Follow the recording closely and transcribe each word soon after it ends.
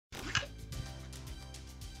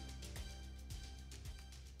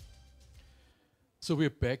So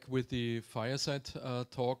we're back with the Fireside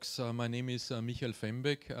talks. My name is Michael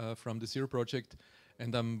Fembeck from the Zero Project,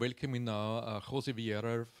 and I'm welcoming now José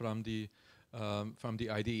Viera from the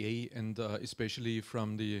IDA, and especially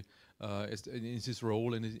from the in his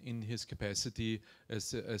role and in his capacity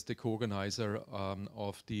as the co-organizer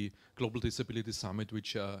of the Global Disability Summit,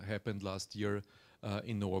 which happened last year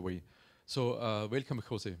in Norway. So welcome,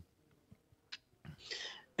 José.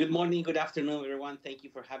 Good morning, good afternoon, everyone. Thank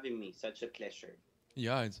you for having me. Such a pleasure.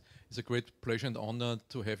 Yeah, it's a great pleasure and honor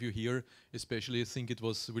to have you here. Especially, I think it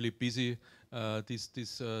was really busy these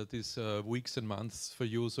weeks and months for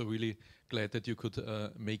you. So really glad that you could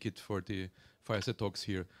make it for the Fireside Talks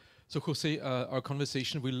here. So José, our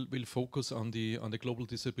conversation will focus on the Global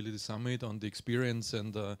Disability Summit, on the experience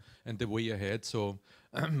and the way ahead. So,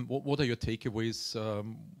 what are your takeaways?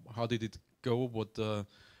 How did it go? What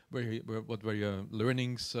were your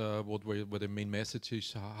learnings? What were the main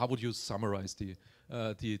messages? How would you summarize this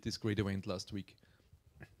great event last week?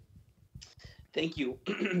 Thank you.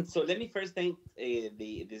 So let me first thank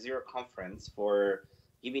the Zero Conference for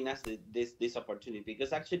giving us this opportunity,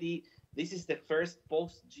 because actually this is the first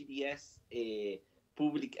post GDS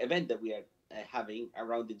public event that we are having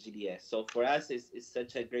around the GDS. So for us, it's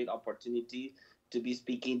such a great opportunity to be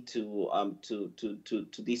speaking to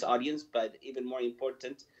this audience, but even more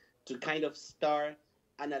important, to kind of start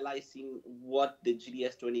analyzing what the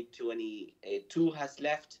GDS 2022 has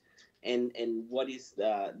left and what is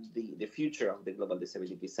the future of the Global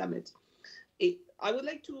Disability Summit. I would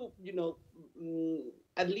like to,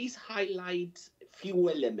 at least highlight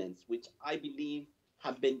few elements which I believe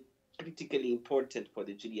have been critically important for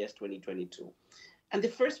the GDS 2022. And the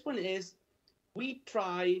first one is we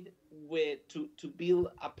tried to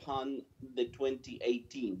build upon the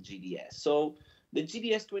 2018 GDS. So the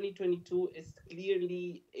GDS 2022 is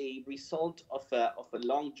clearly a result of a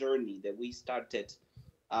long journey that we started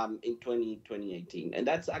in 2018. And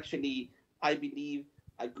that's actually, I believe,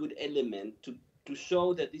 a good element to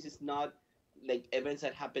show that this is not like events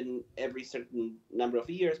that happen every certain number of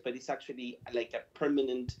years, but it's actually like a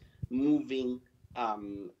permanent, moving,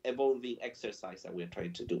 evolving exercise that we're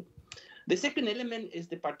trying to do. The second element is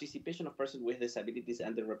the participation of persons with disabilities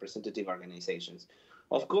and their representative organizations.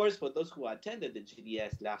 Of course, for those who attended the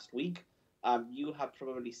GDS last week, you have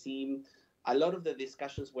probably seen a lot of the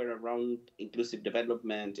discussions were around inclusive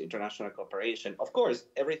development, international cooperation. Of course,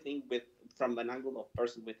 everything from an angle of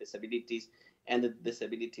persons with disabilities and the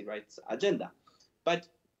disability rights agenda. But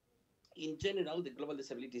in general, the Global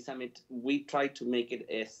Disability Summit, we try to make it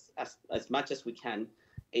as much as we can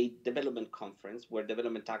a development conference where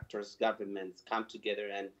development actors, governments come together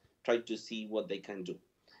and try to see what they can do.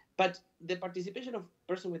 But the participation of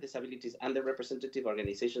persons with disabilities and the representative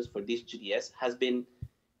organizations for this GDS has been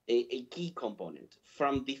a key component,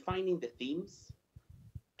 from defining the themes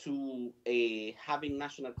to having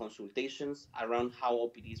national consultations around how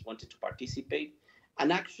OPDs wanted to participate,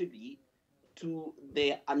 and actually to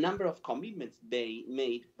a number of commitments they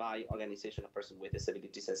made by organizations of persons with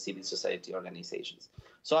disabilities and civil society organizations.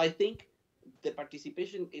 So I think the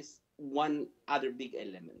participation is one other big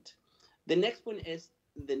element. The next one is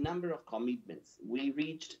the number of commitments. We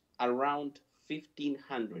reached around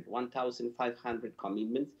 1,500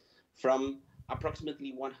 commitments from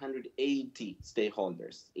approximately 180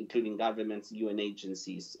 stakeholders, including governments, UN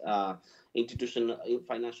agencies,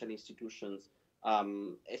 financial institutions,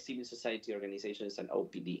 civil society organizations, and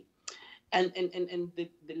OPD. And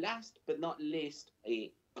the last but not least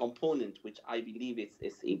a component, which I believe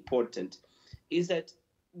is important, is that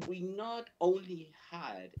we not only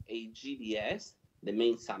had a GDS, the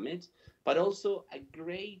main summit, but also a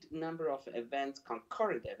great number of events,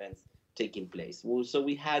 concurrent events taking place. So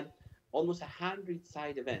we had almost 100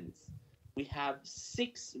 side events. We have 5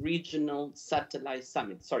 regional satellite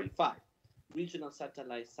summits.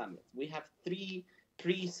 We have 3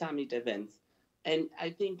 pre-summit events. And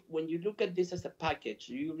I think when you look at this as a package,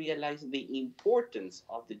 you realize the importance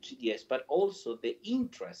of the GDS, but also the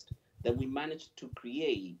interest that we managed to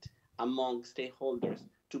create among stakeholders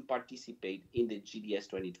to participate in the GDS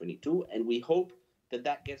 2022. And we hope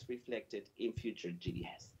that gets reflected in future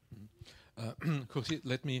GDS. José,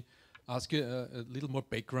 let me ask you a little more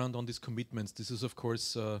background on these commitments. This is, of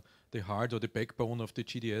course, the heart or the backbone of the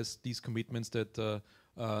GDS, these commitments that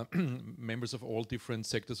members of all different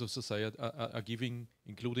sectors of society are giving,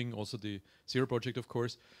 including also the Zero Project, of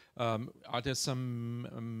course. Are there some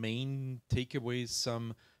main takeaways,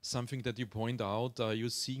 something that you point out? Are you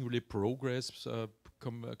seeing really progress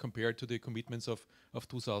compared to the commitments of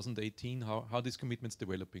 2018? How are these commitments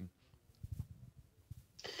developing?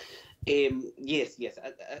 Yes.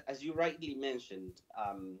 As you rightly mentioned,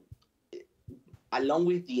 along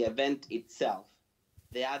with the event itself,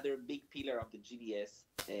 the other big pillar of the GDS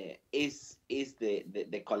is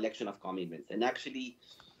the collection of commitments. And actually,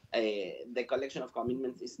 the collection of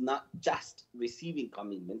commitments is not just receiving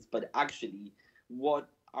commitments, but actually what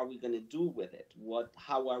are we going to do with it?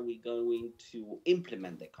 How are we going to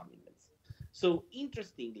implement the commitments? So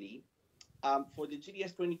interestingly, for the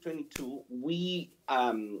GDS 2022, we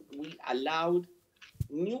allowed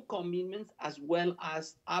new commitments as well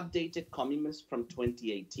as updated commitments from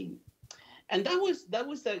 2018. And that was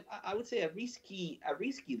I would say a risky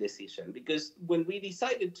decision, because when we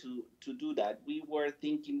decided to do that, we were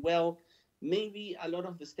thinking, well, maybe a lot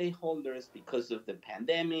of the stakeholders, because of the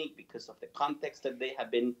pandemic, because of the context that they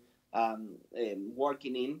have been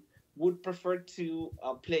working in, would prefer to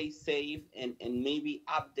play safe and maybe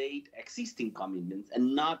update existing commitments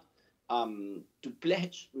and not to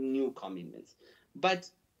pledge new commitments.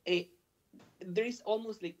 But there is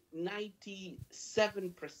almost like 97%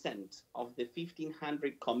 of the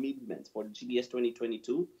 1,500 commitments for GDS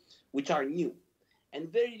 2022, which are new,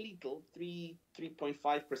 and very little,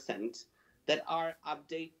 3.5%, that are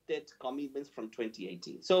updated commitments from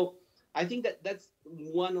 2018. So I think that's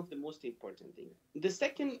one of the most important things. The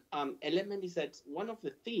second element is that one of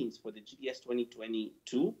the themes for the GDS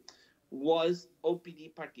 2022 was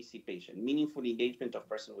OPD participation, meaningful engagement of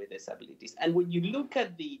persons with disabilities. And when you look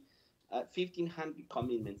at the 1,500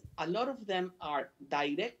 commitments, a lot of them are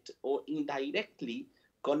direct or indirectly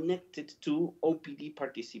connected to OPD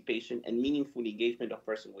participation and meaningful engagement of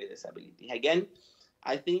persons with disability. Again,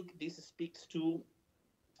 I think this speaks to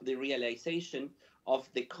the realization of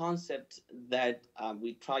the concept that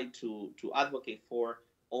we try to advocate for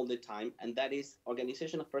all the time, and that is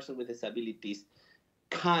organization of persons with disabilities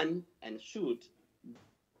can and should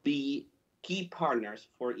be key partners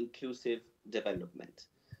for inclusive development.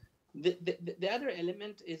 The other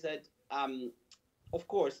element is that, of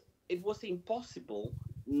course, it was impossible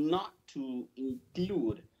not to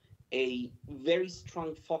include a very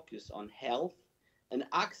strong focus on health and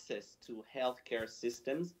access to healthcare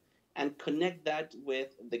systems and connect that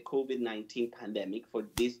with the COVID-19 pandemic for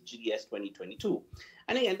this GDS 2022.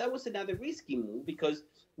 And again, that was another risky move, because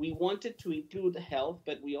we wanted to include health,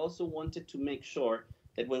 but we also wanted to make sure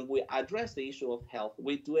that when we address the issue of health,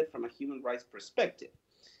 we do it from a human rights perspective.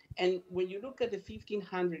 And when you look at the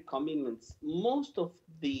 1,500 commitments, a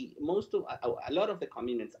lot of the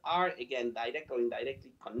commitments are, again, direct or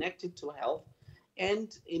indirectly connected to health.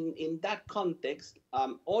 And in that context,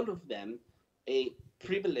 all of them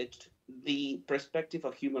privileged the perspective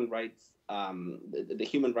of human rights, the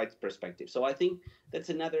human rights perspective. So I think that's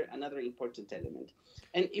another important element.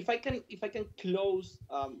 And if I can close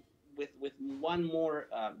with one more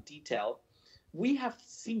detail, we have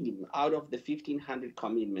seen out of the 1,500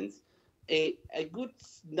 commitments a good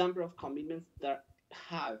number of commitments that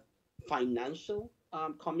have financial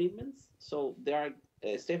commitments. So there are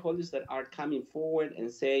stakeholders that are coming forward and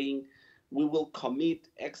saying, we will commit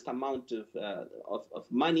X amount of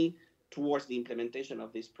money towards the implementation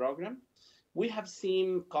of this program. We have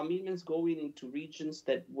seen commitments going into regions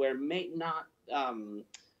that were not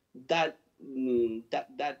that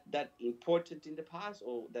important in the past,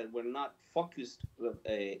 or that were not focused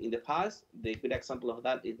in the past. The good example of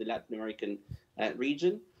that is the Latin American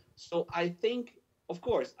region. So I think, of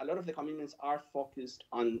course, a lot of the commitments are focused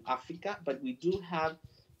on Africa, but we do have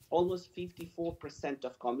almost 54%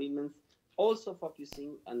 of commitments also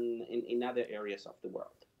focusing in other areas of the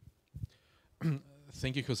world.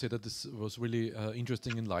 Thank you, José. That this was really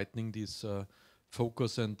interesting, enlightening this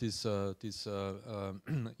focus and these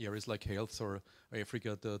areas like health or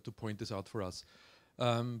Africa to point this out for us.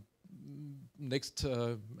 Next,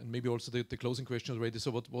 and maybe also the closing question already.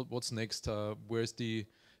 So what's next? Where's the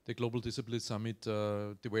Global Disability Summit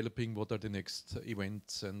developing? What are the next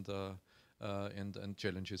events and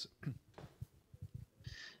challenges?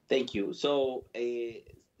 Thank you. So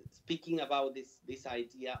speaking about this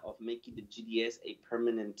idea of making the GDS a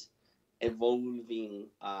permanent, evolving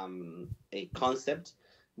a concept,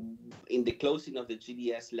 in the closing of the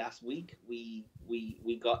GDS last week, we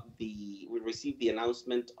received the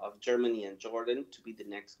announcement of Germany and Jordan to be the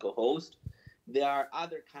next co-host. There are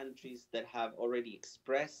other countries that have already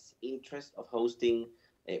expressed interest of hosting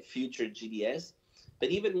a future GDS, but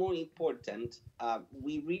even more important,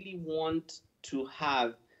 we really want to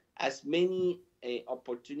have as many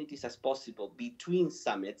opportunities as possible between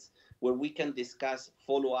summits where we can discuss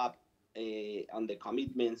follow-up on the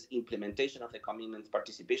commitments, implementation of the commitments,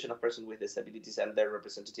 participation of persons with disabilities and their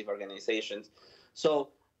representative organizations. So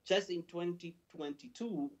just in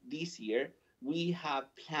 2022, this year, we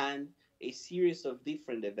have planned a series of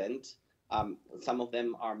different events. Some of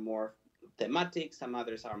them are more thematic, some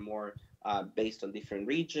others are more based on different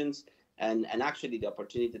regions. And actually, the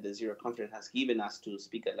opportunity that the Zero Conference has given us to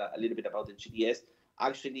speak a little bit about the GDS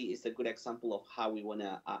actually is a good example of how we want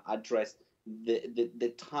to address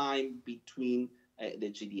the time between the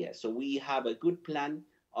GDS. So we have a good plan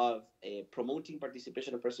of promoting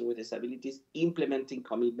participation of persons with disabilities, implementing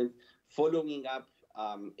commitment, following up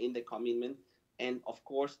in the commitment, and of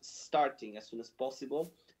course, starting as soon as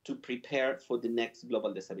possible to prepare for the next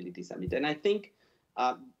Global Disability Summit. And I think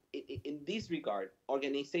in this regard,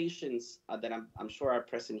 organizations that I'm sure are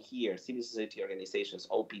present here, civil society organizations,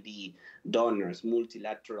 OPD, donors,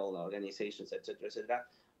 multilateral organizations, etc.,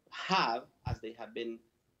 have, as they have been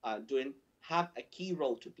doing, have a key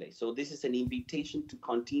role to play. So this is an invitation to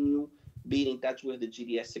continue being in touch with the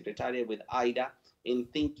GDS Secretariat, with IDA, in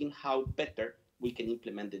thinking how better we can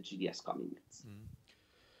implement the GDS commitments.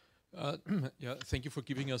 Yeah, thank you for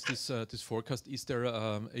giving us this forecast. Is there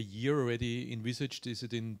a year already envisaged? Is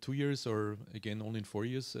it in 2 years or again only in 4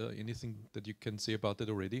 years? Anything that you can say about it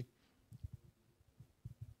already?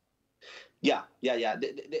 Yeah.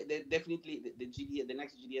 Definitely, the GDS, the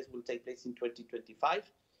next GDS will take place in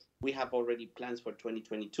 2025. We have already plans for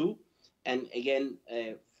 2022, and again,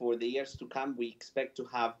 for the years to come, we expect to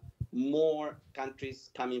have more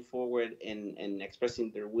countries coming forward and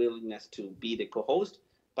expressing their willingness to be the co-host,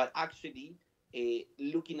 but actually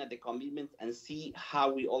looking at the commitments and see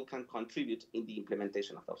how we all can contribute in the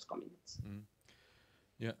implementation of those commitments.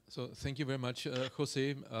 Yeah, so thank you very much,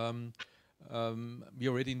 José. We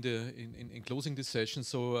are already in closing this session,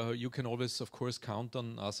 so you can always, of course, count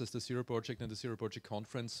on us as the Zero Project and the Zero Project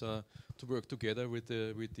Conference to work together with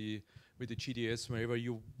the GDS wherever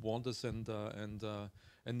you want us and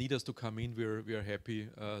need us to come in. We are happy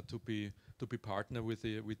to be partner with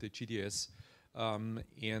the GDS.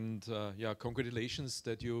 Yeah, congratulations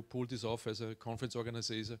that you pulled this off as a conference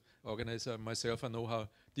organizer. Myself, I know how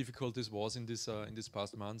difficult this was in this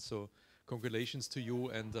past month. So congratulations to you,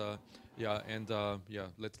 and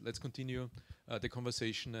let's continue the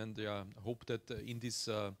conversation, and hope that in these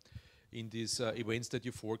events that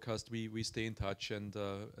you forecast, we stay in touch and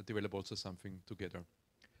develop also something together.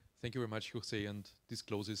 Thank you very much, José, and this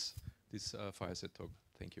closes this fireside talk.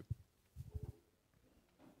 Thank you.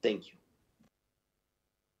 Thank you.